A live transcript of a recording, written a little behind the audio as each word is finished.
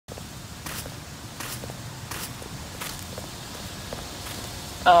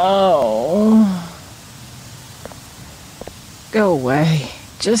Oh. Go away.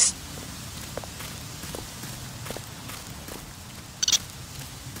 Just...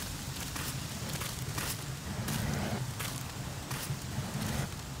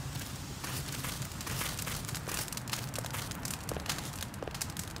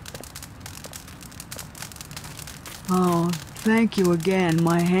 Oh, thank you again.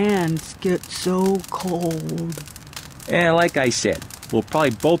 My hands get so cold. And like I said, we'll probably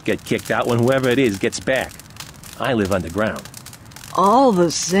both get kicked out when whoever it is gets back. I live underground. All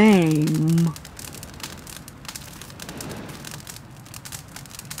the same.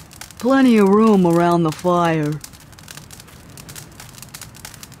 Plenty of room around the fire.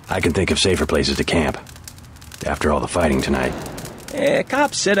 I can think of safer places to camp. After all the fighting tonight.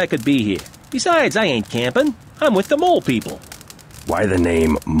 Cops said I could be here. Besides, I ain't camping. I'm with the mole people. Why the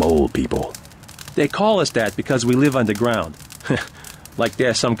name Mole People? They call us that because we live underground. Like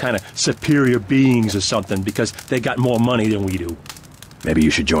they're some kind of superior beings or something because they got more money than we do. Maybe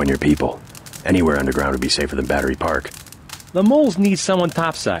you should join your people. Anywhere underground would be safer than Battery Park. The moles need someone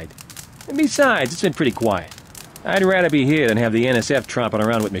topside. And besides, it's been pretty quiet. I'd rather be here than have the NSF tromping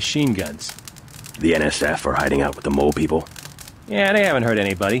around with machine guns. The NSF are hiding out with the Mole People? Yeah, they haven't hurt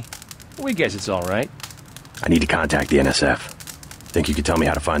anybody. We guess it's all right. I need to contact the NSF. Think you could tell me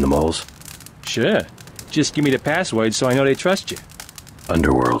how to find the moles? Sure. Just give me the password so I know they trust you.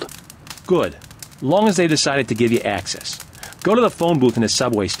 Underworld. Good. Long as they decided to give you access. Go to the phone booth in the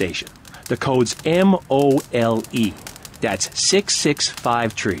subway station. The code's MOLE. That's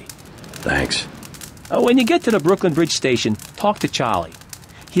 665-tree. Thanks. When you get to the Brooklyn Bridge station, talk to Charlie.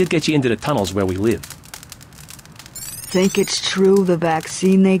 He'll get you into the tunnels where we live. Think it's true, the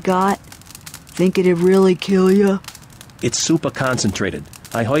vaccine they got? Think it'd really kill you? It's super concentrated.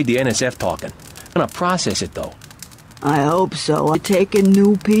 I heard the NSF talking. I'm gonna process it, though. I hope so. You taking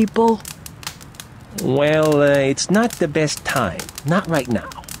new people? Well, it's not the best time. Not right now.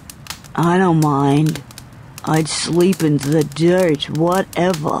 I don't mind. I'd sleep in the dirt,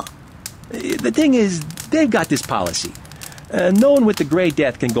 whatever. The thing is, they've got this policy. No one with the Grey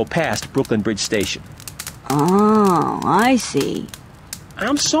Death can go past Brooklyn Bridge Station. Oh, I see.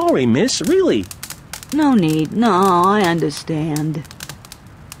 I'm sorry, miss, really. No need. No, I understand.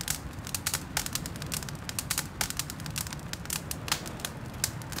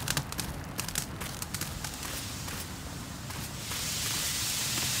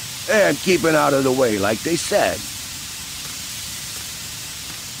 And keeping out of the way, like they said.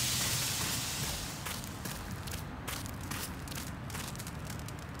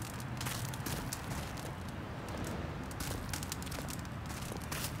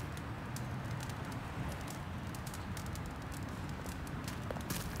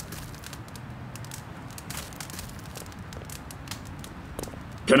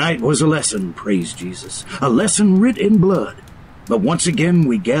 Tonight was a lesson, praise Jesus, a lesson writ in blood. But once again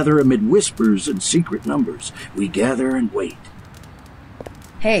we gather amid whispers and secret numbers. We gather and wait.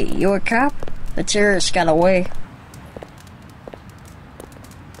 Hey, you a cop? The terrorist got away.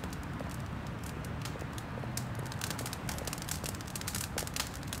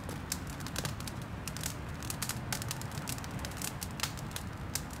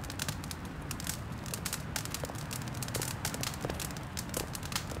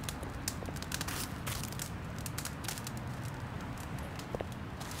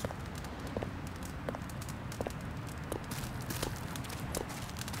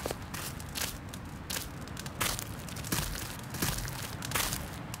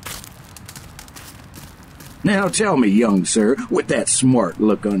 Now tell me, young sir, with that smart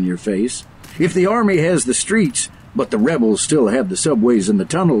look on your face, if the army has the streets, but the rebels still have the subways and the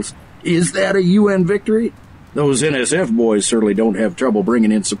tunnels, is that a UN victory? Those NSF boys certainly don't have trouble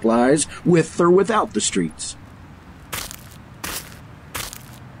bringing in supplies, with or without the streets.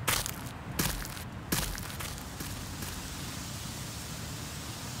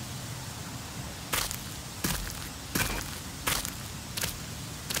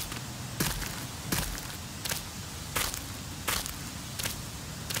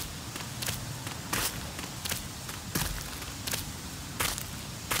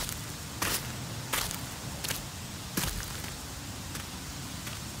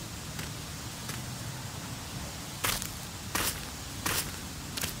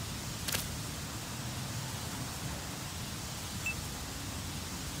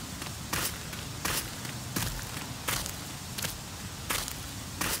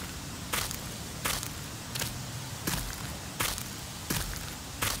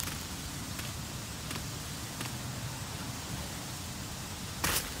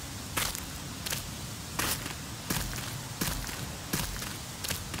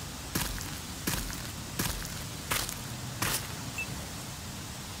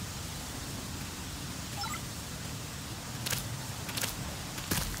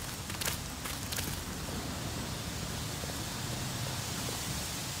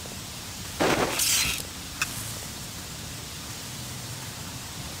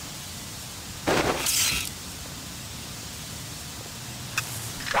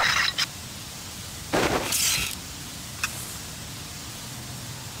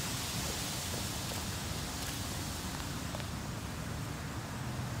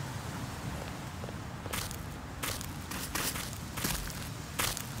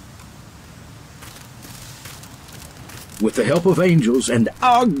 With the help of angels and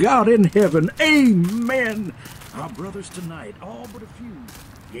our God in heaven, amen. Our brothers tonight, all but a few,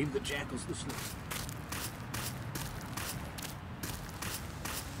 gave the jackals the slip.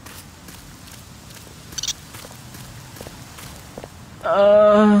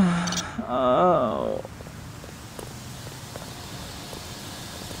 Oh.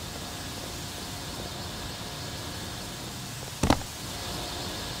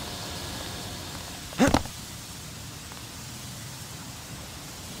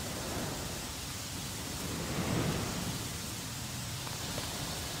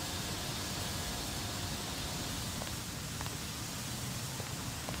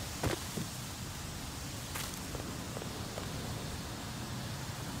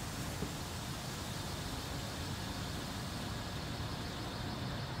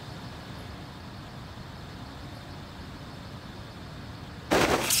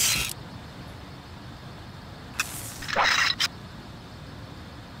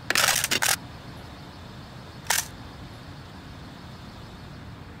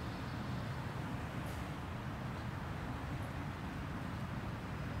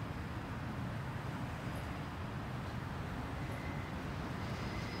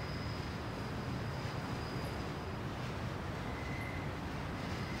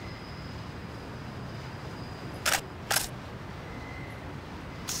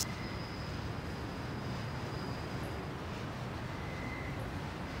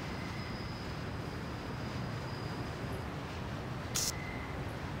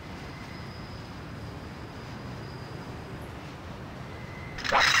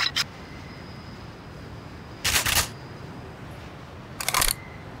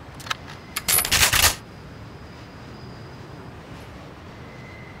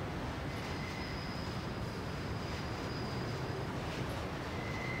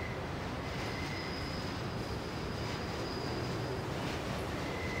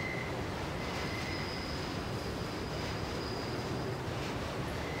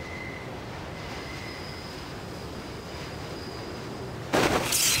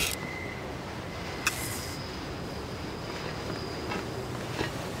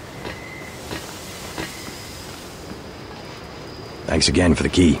 Thanks again for the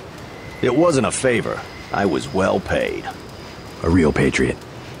key. It wasn't a favor. I was well paid. A real patriot.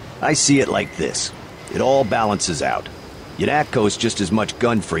 I see it like this. It all balances out. UNATCO's just as much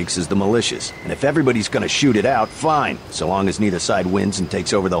gun freaks as the militias, and if everybody's gonna shoot it out, fine, so long as neither side wins and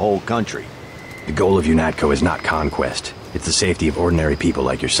takes over the whole country. The goal of UNATCO is not conquest. It's the safety of ordinary people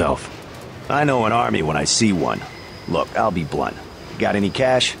like yourself. I know an army when I see one. Look, I'll be blunt. Got any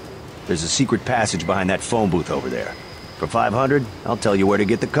cash? There's a secret passage behind that phone booth over there. For 500, I'll tell you where to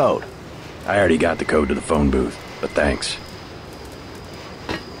get the code. I already got the code to the phone booth, but thanks.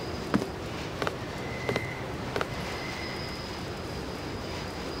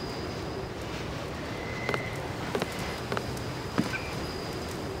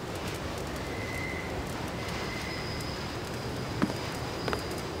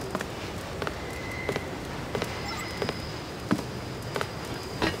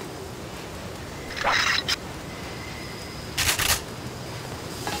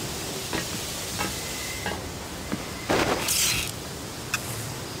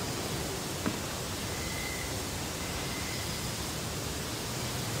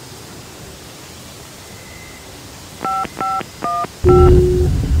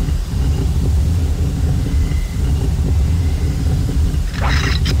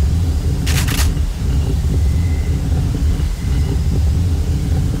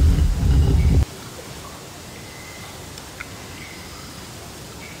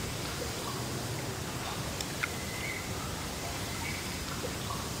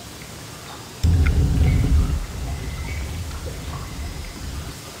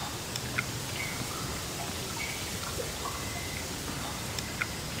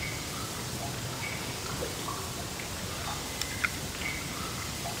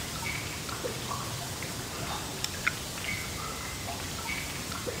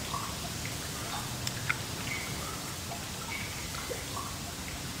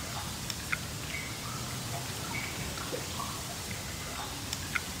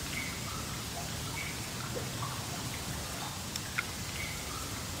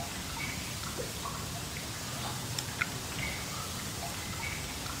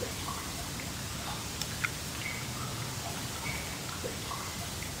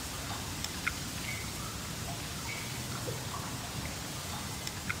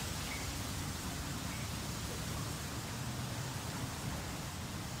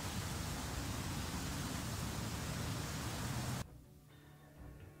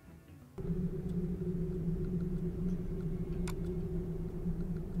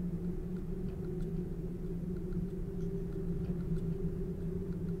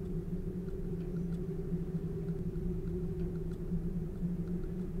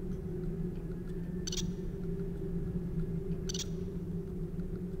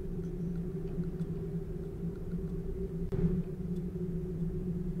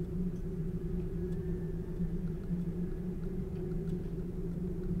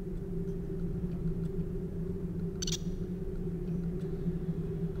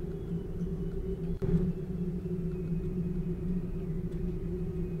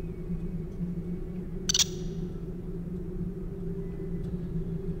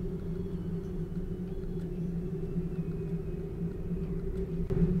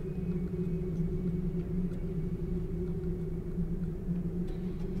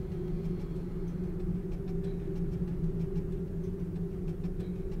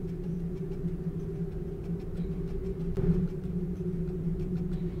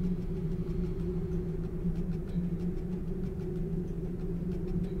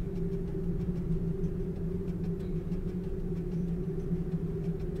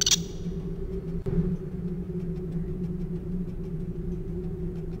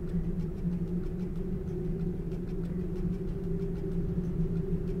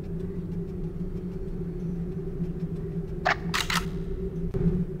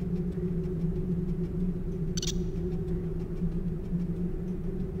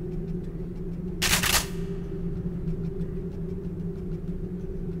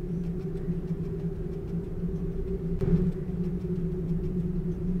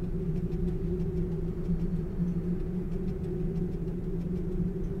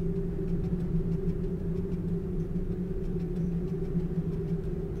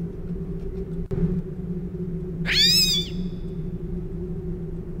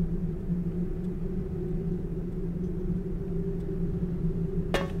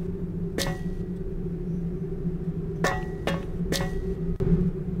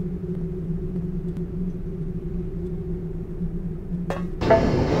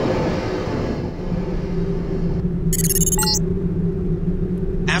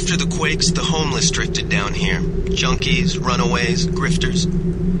 After the quakes, the homeless drifted down here. Junkies, runaways, grifters.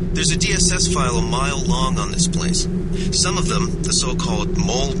 There's a DSS file a mile long on this place. Some of them, the so-called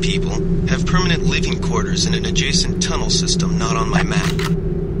mole people, have permanent living quarters in an adjacent tunnel system not on my map.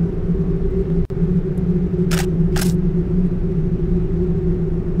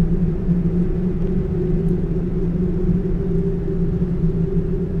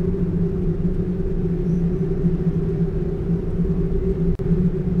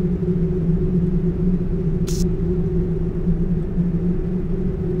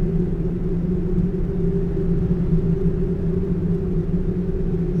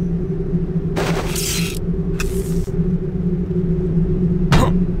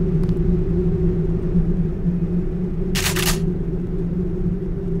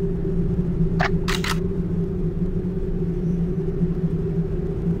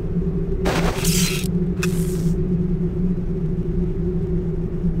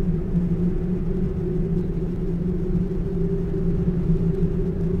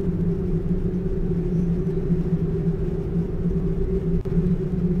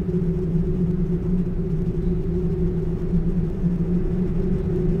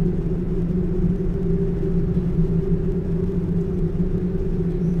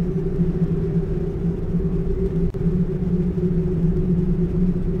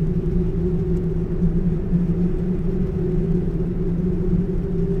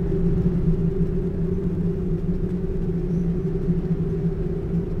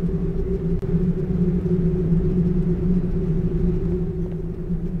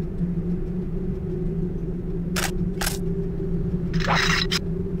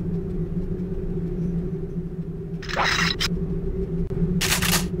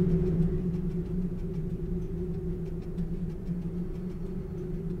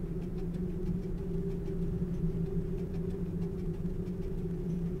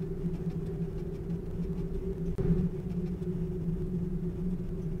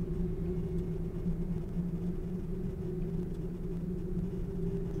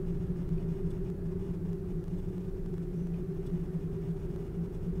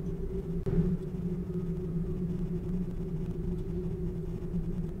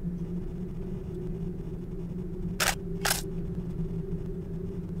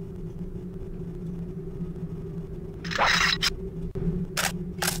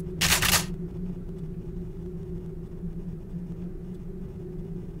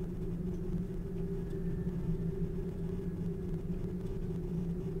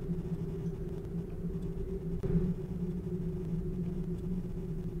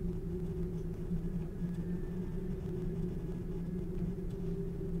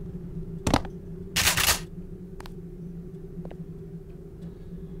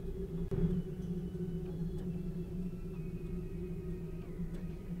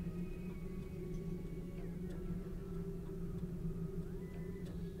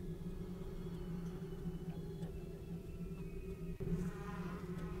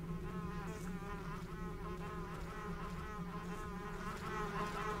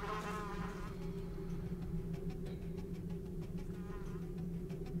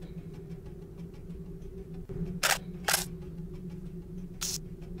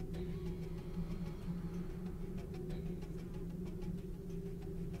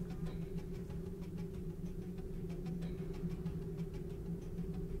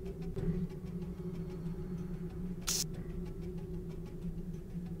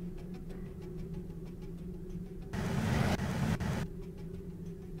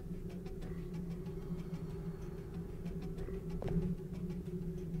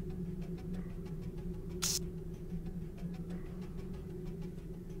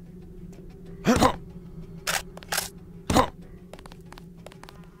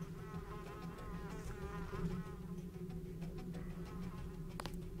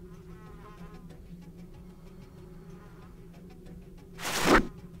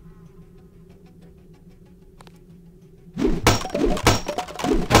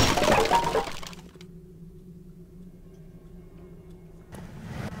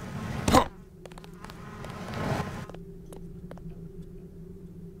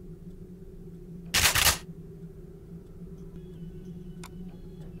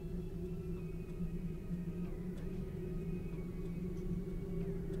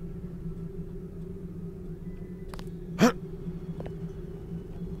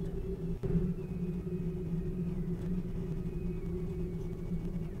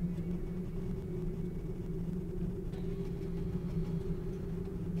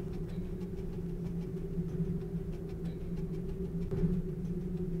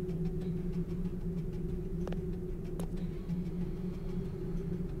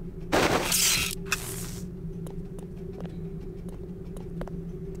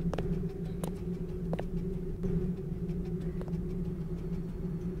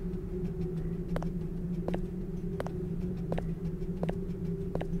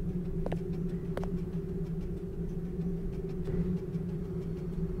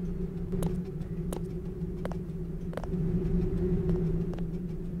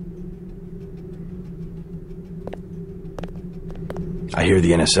 I hear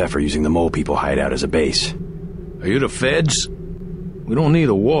the NSF are using the Mole People hideout as a base. Are you the feds? We don't need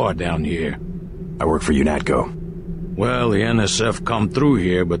a war down here. I work for UNATCO. Well, the NSF come through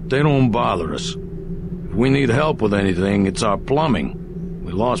here, but they don't bother us. If we need help with anything, it's our plumbing.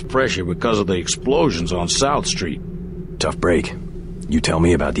 We lost pressure because of the explosions on South Street. Tough break. You tell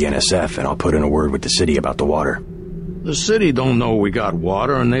me about the NSF, and I'll put in a word with the city about the water. The city don't know we got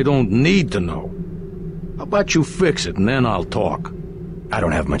water, and they don't need to know. How about you fix it, and then I'll talk? I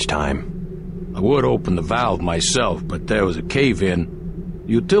don't have much time. I would open the valve myself, but there was a cave-in.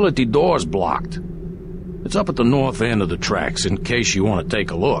 The utility door's blocked. It's up at the north end of the tracks, in case you want to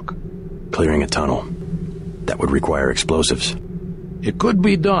take a look. Clearing a tunnel. That would require explosives. It could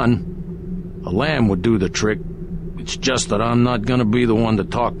be done. A lamb would do the trick. It's just that I'm not gonna be the one to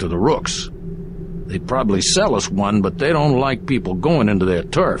talk to the rooks. They'd probably sell us one, but they don't like people going into their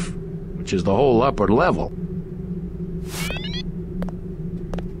turf, which is the whole upper level.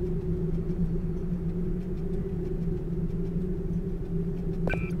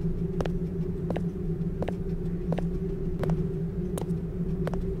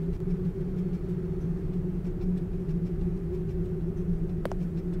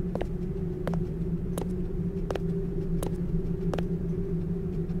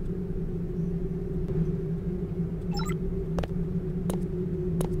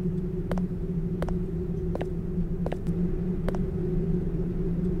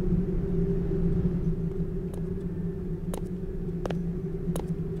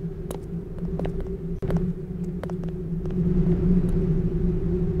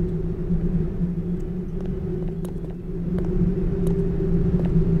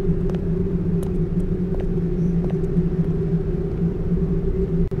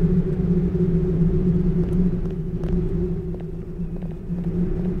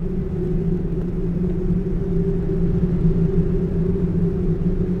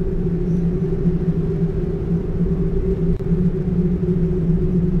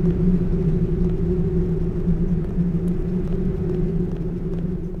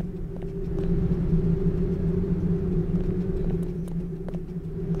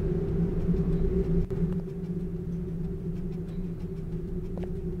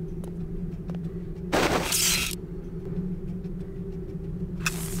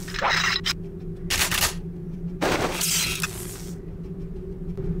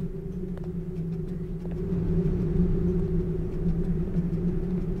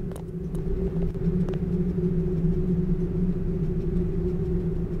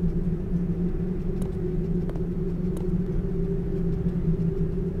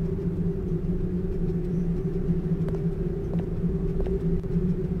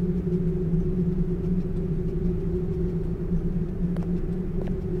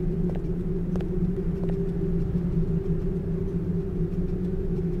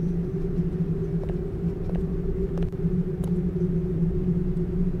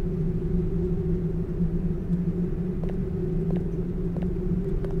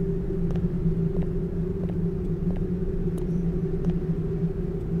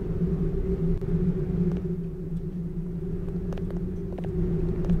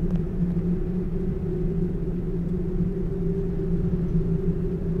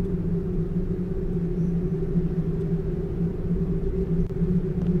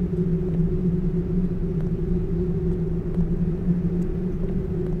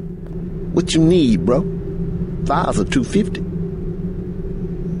 What you need, bro? Files are $250.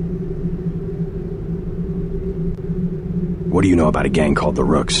 What do you know about a gang called the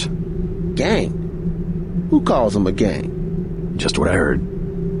Rooks? Gang? Who calls them a gang? Just what I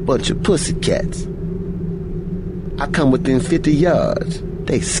heard. Bunch of pussycats. I come within 50 yards.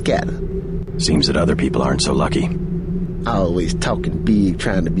 They scatter. Seems that other people aren't so lucky. Always talking big,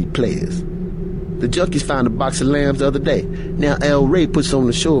 trying to be players. The junkies found a box of lambs the other day. Now El Rey puts on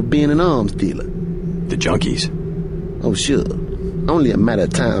the show of being an arms dealer. The junkies? Oh, sure. Only a matter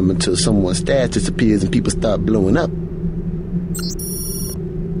of time until someone's stash disappears and people start blowing up.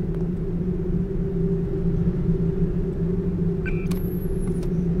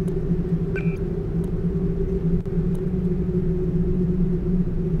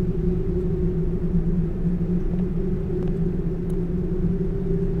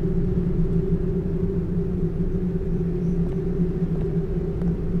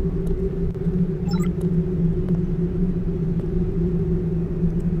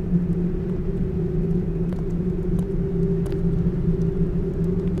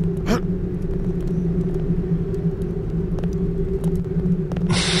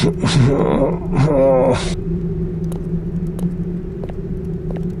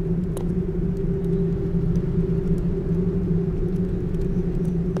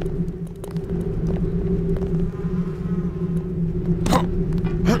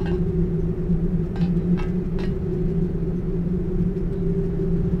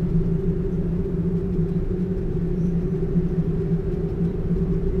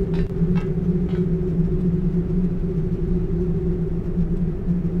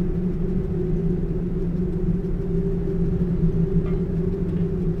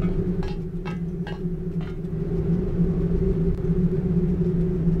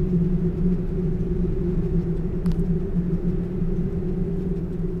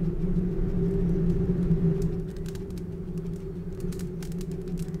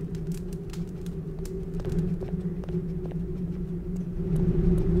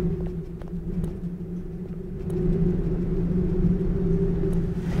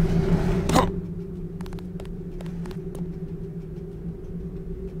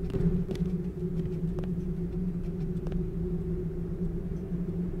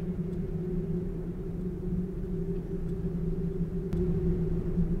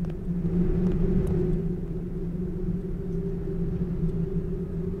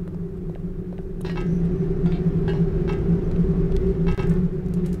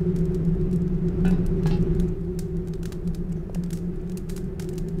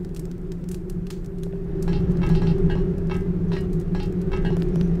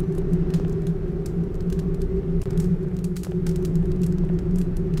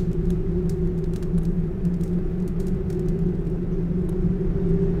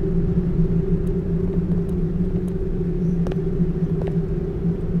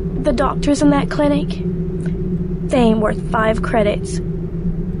 The doctors in that clinic, they ain't worth 5 credits.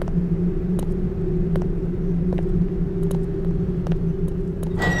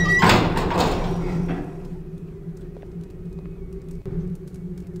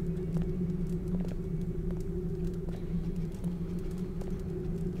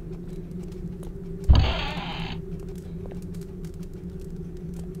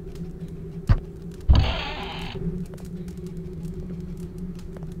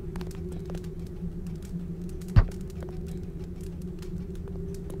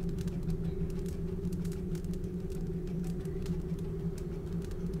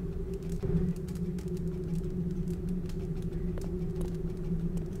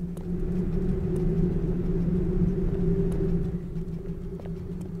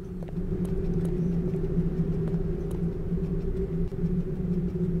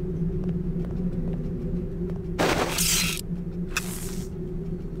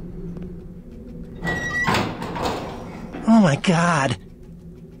 Oh my God.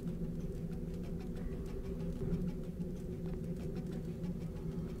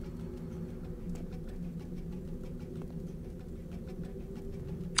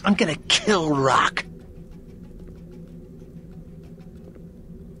 I'm gonna kill Rock.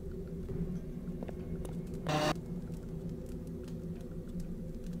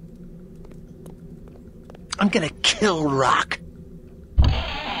 I'm gonna kill Rock.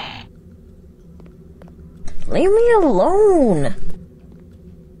 Leave me alone.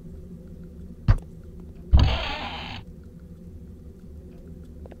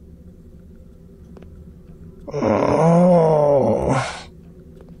 Oh.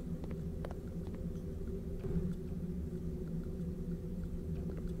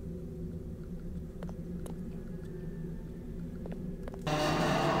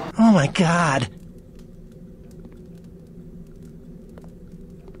 Oh my God.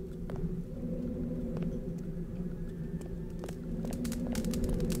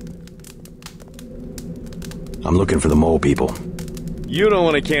 I'm looking for the mole people. You don't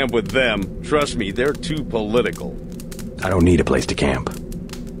want to camp with them. Trust me, they're too political. I don't need a place to camp.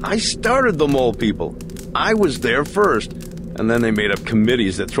 I started the mole people. I was there first. And then they made up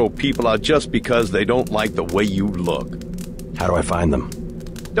committees that throw people out just because they don't like the way you look. How do I find them?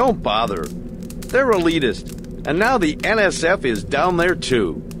 Don't bother. They're elitist. And now the NSF is down there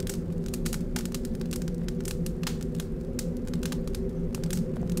too.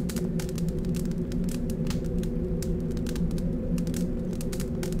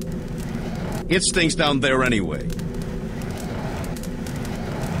 It stinks down there anyway.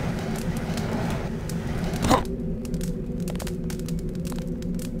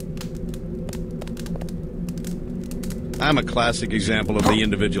 I'm a classic example of the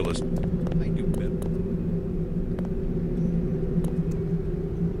individualist. I do better.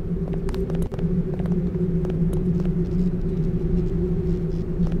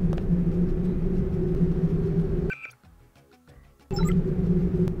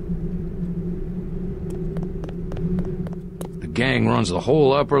 The gang runs the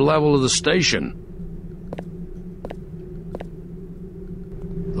whole upper level of the station.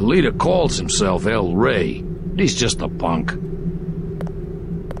 The leader calls himself El Rey. He's just a punk.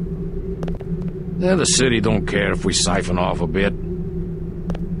 The city don't care if we siphon off a bit. You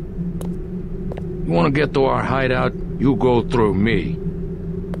want to get to our hideout, you go through me.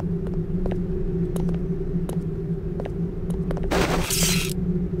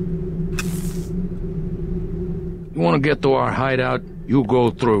 You want to get to our hideout, you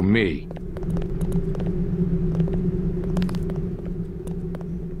go through me.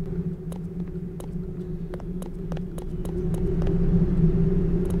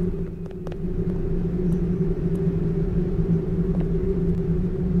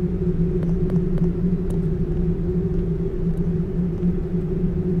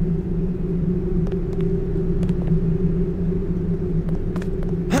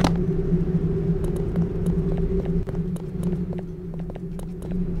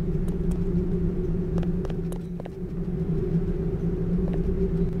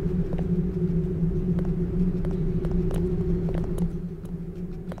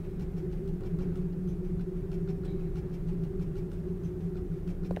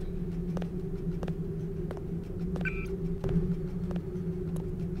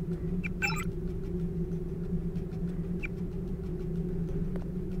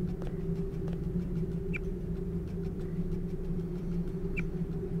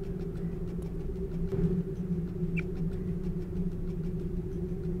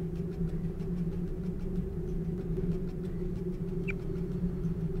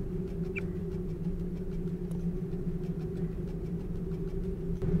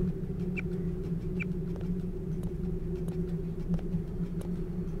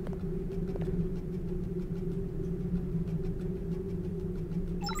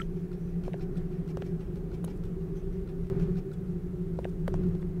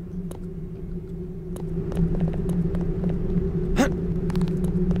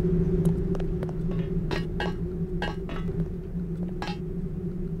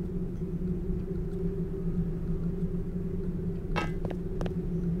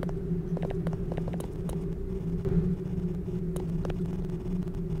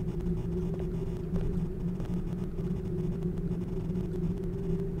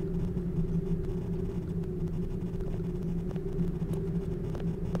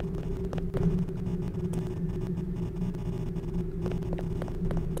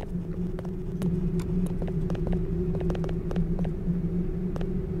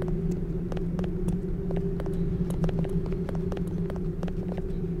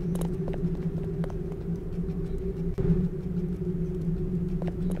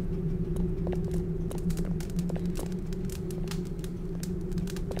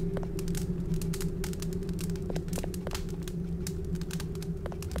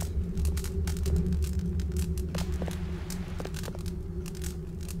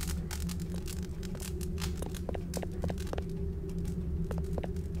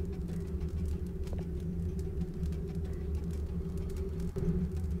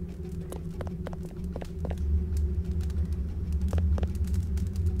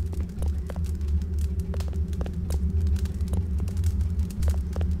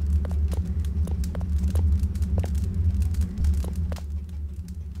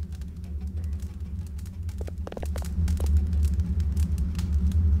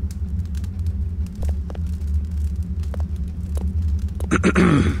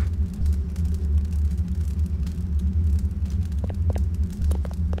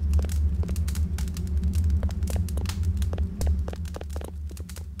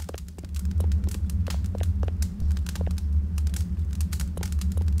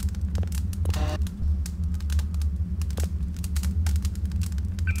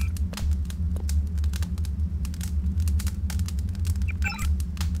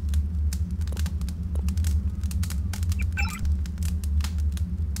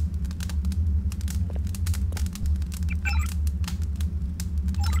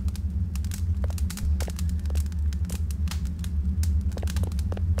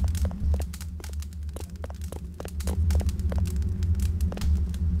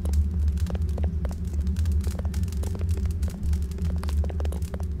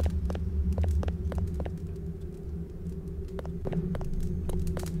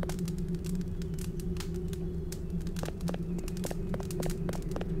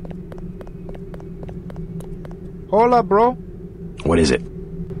 Hold up, bro. What is it?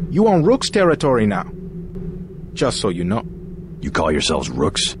 You on Rook's territory now. Just so you know. You call yourselves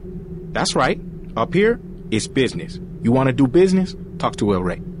Rooks? That's right. Up here, it's business. You want to do business? Talk to El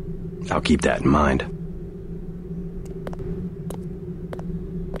Rey. I'll keep that in mind.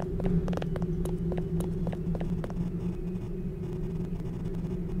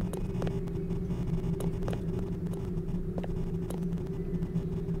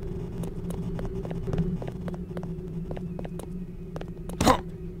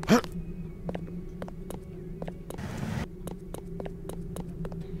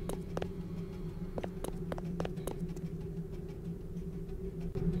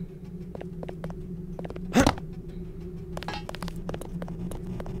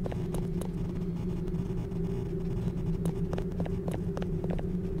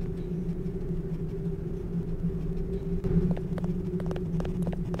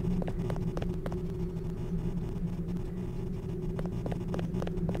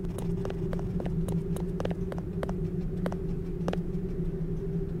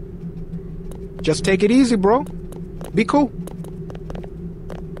 Just take it easy, bro. Be cool.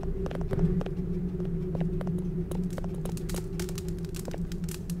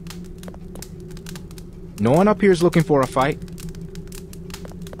 No one up here is looking for a fight.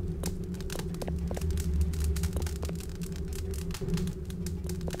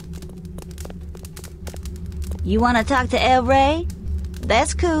 You want to talk to El Rey?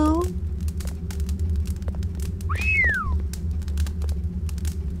 That's cool.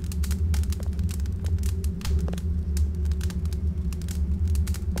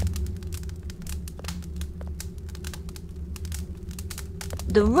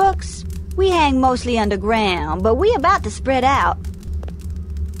 The Rooks, we hang mostly underground, but we about to spread out.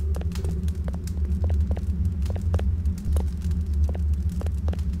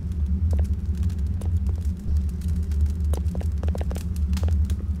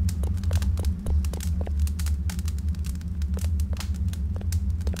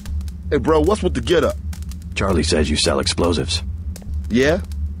 Hey, bro, what's with the get-up? Charlie says you sell explosives. Yeah?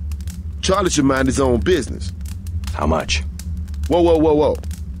 Charlie should mind his own business. How much? Whoa.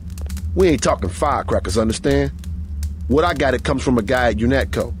 We ain't talking firecrackers, understand? What I got, it comes from a guy at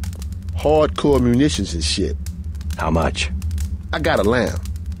UNATCO. Hardcore munitions and shit. How much? I got a lamb.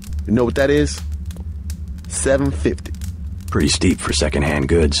 You know what that is? $750. Pretty steep for second-hand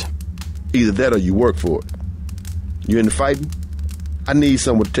goods. Either that or you work for it. You into fighting? I need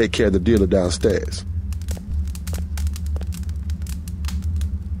someone to take care of the dealer downstairs.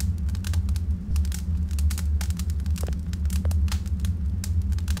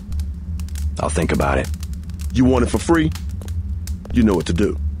 I'll think about it. You want it for free? You know what to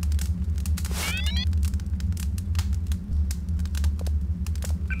do.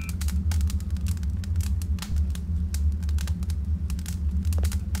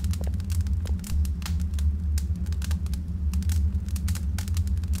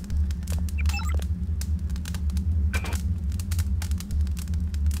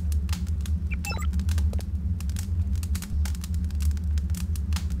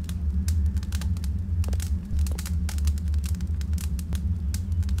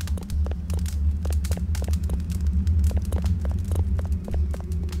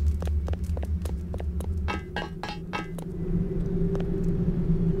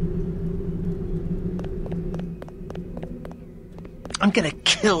 I'm gonna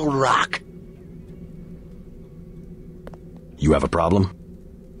kill Rock. You have a problem?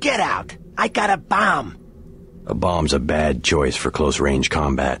 Get out! I got a bomb. A bomb's a bad choice for close-range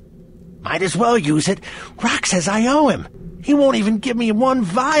combat. Might as well use it. Rock says I owe him. He won't even give me 1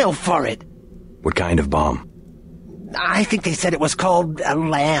 vial for it. What kind of bomb? I think they said it was called a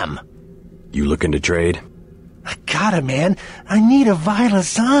lamb. You looking to trade? I gotta, man. I need a vial of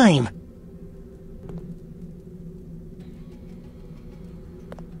Zyme.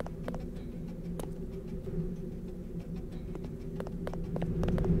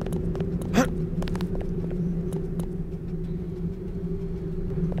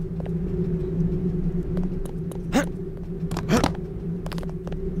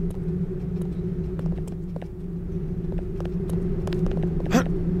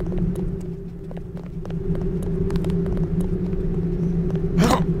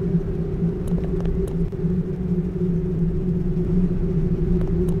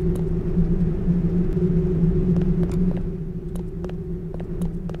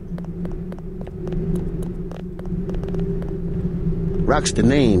 Rock's the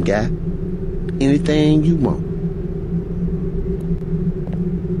name, guy. Anything you want.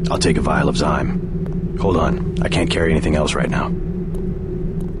 I'll take a vial of Zyme. Hold on, I can't carry anything else right now.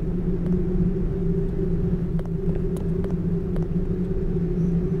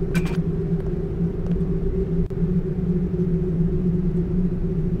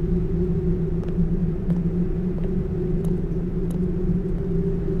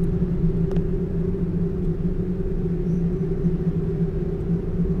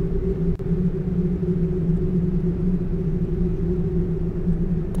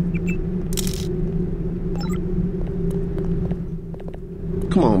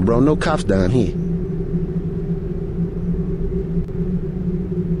 Come on, bro. No cops down here.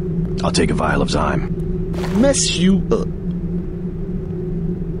 I'll take a vial of Zyme. Mess you up.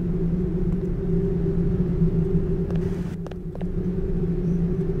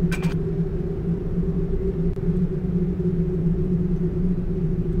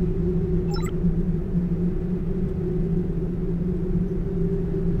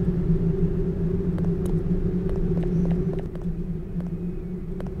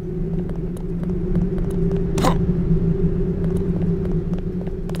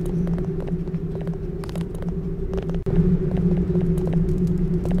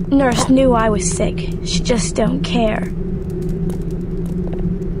 Nurse knew I was sick. She just don't care.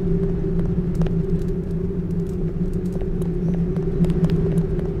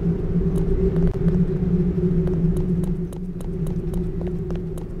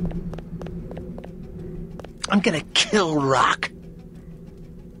 I'm gonna kill Rock.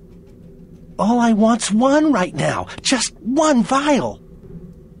 All I want's 1 right now. Just 1 vial.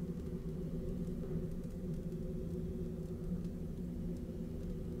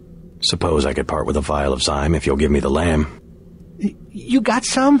 Suppose I could part with a vial of Zyme if you'll give me the lamb. You got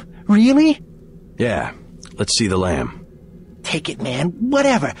some? Really? Yeah, let's see the lamb. Take it, man.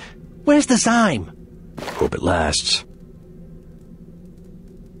 Whatever. Where's the Zyme? Hope it lasts.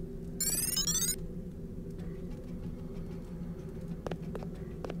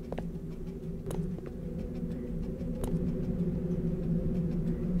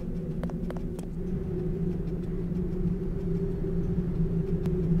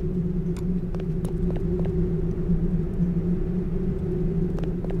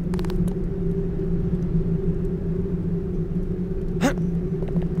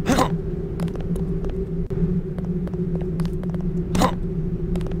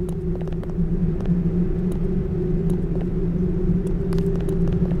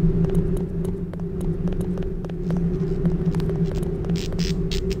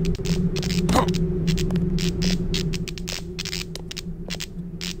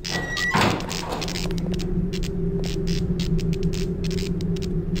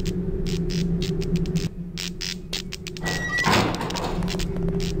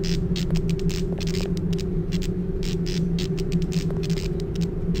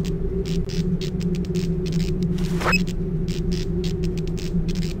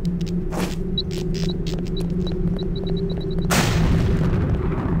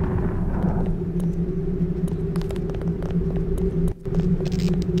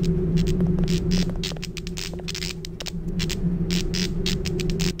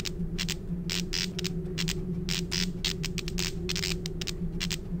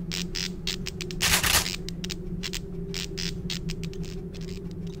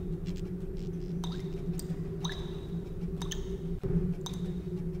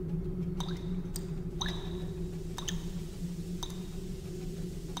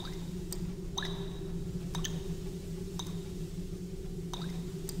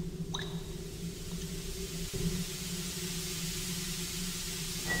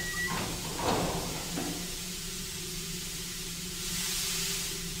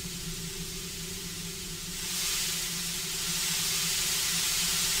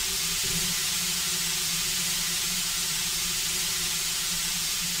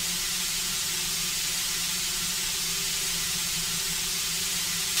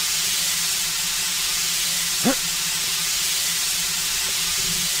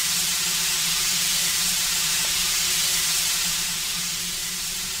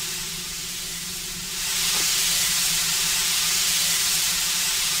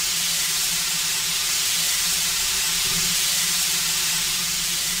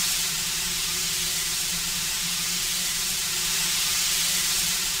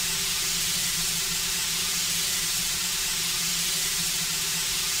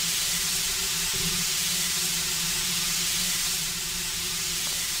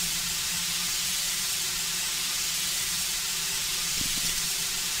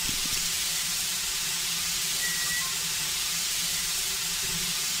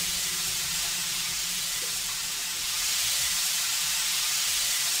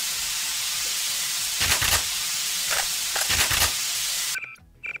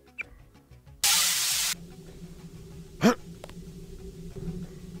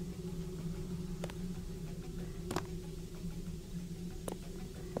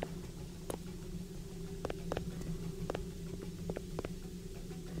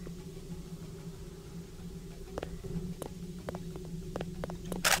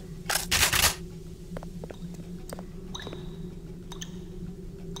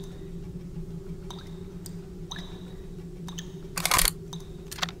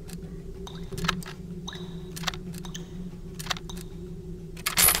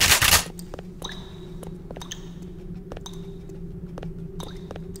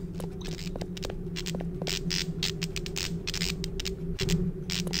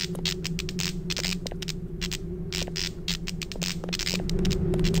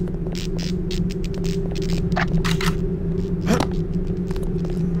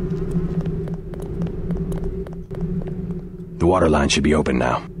 water line should be open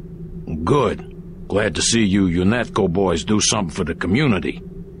now. Good. Glad to see you UNETCO boys do something for the community.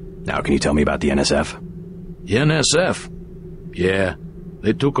 Now can you tell me about the NSF? The NSF? Yeah,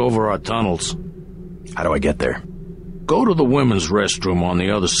 they took over our tunnels. How do I get there? Go to the women's restroom on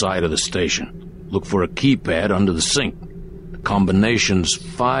the other side of the station. Look for a keypad under the sink. The combination's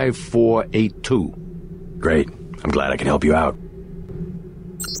 5482. Great. I'm glad I can help you out.